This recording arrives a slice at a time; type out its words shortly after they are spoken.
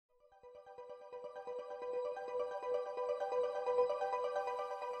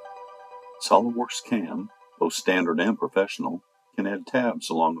SOLIDWORKS can, both standard and professional, can add tabs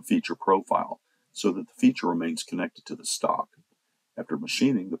along a feature profile so that the feature remains connected to the stock. After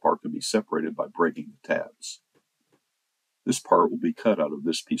machining, the part can be separated by breaking the tabs. This part will be cut out of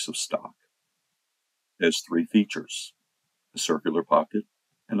this piece of stock. It has three features: a circular pocket,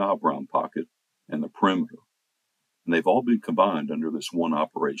 an oblong pocket, and the perimeter, and they've all been combined under this one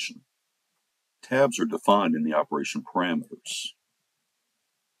operation. Tabs are defined in the operation parameters.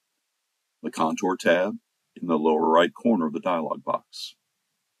 The contour tab in the lower right corner of the dialog box.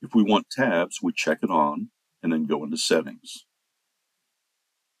 If we want tabs, we check it on and then go into settings.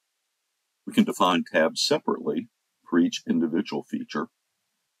 We can define tabs separately for each individual feature,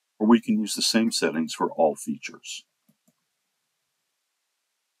 or we can use the same settings for all features.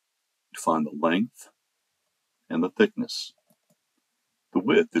 Define the length and the thickness. The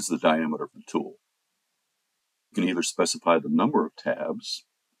width is the diameter of the tool. You can either specify the number of tabs,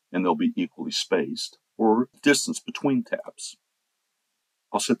 and they'll be equally spaced, or distance between tabs.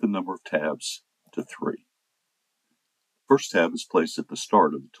 I'll set the number of tabs to 3. First tab is placed at the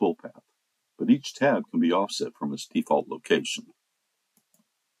start of the toolpath, but each tab can be offset from its default location.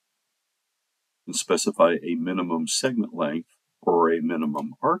 You can specify a minimum segment length or a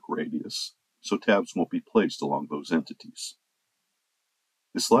minimum arc radius, so tabs won't be placed along those entities.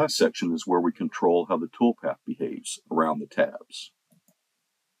 This last section is where we control how the toolpath behaves around the tabs.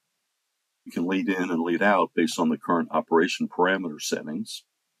 We can lead in and lead out based on the current operation parameter settings.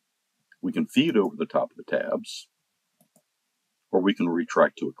 We can feed over the top of the tabs, or we can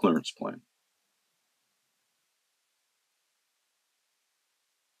retract to a clearance plane.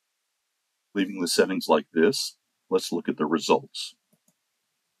 Leaving the settings like this, let's look at the results.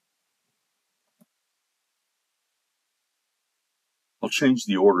 I'll change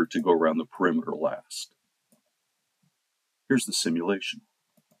the order to go around the perimeter last. Here's the simulation.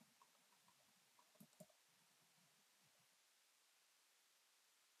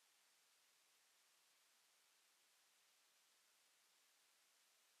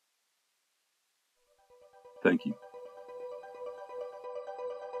 Thank you.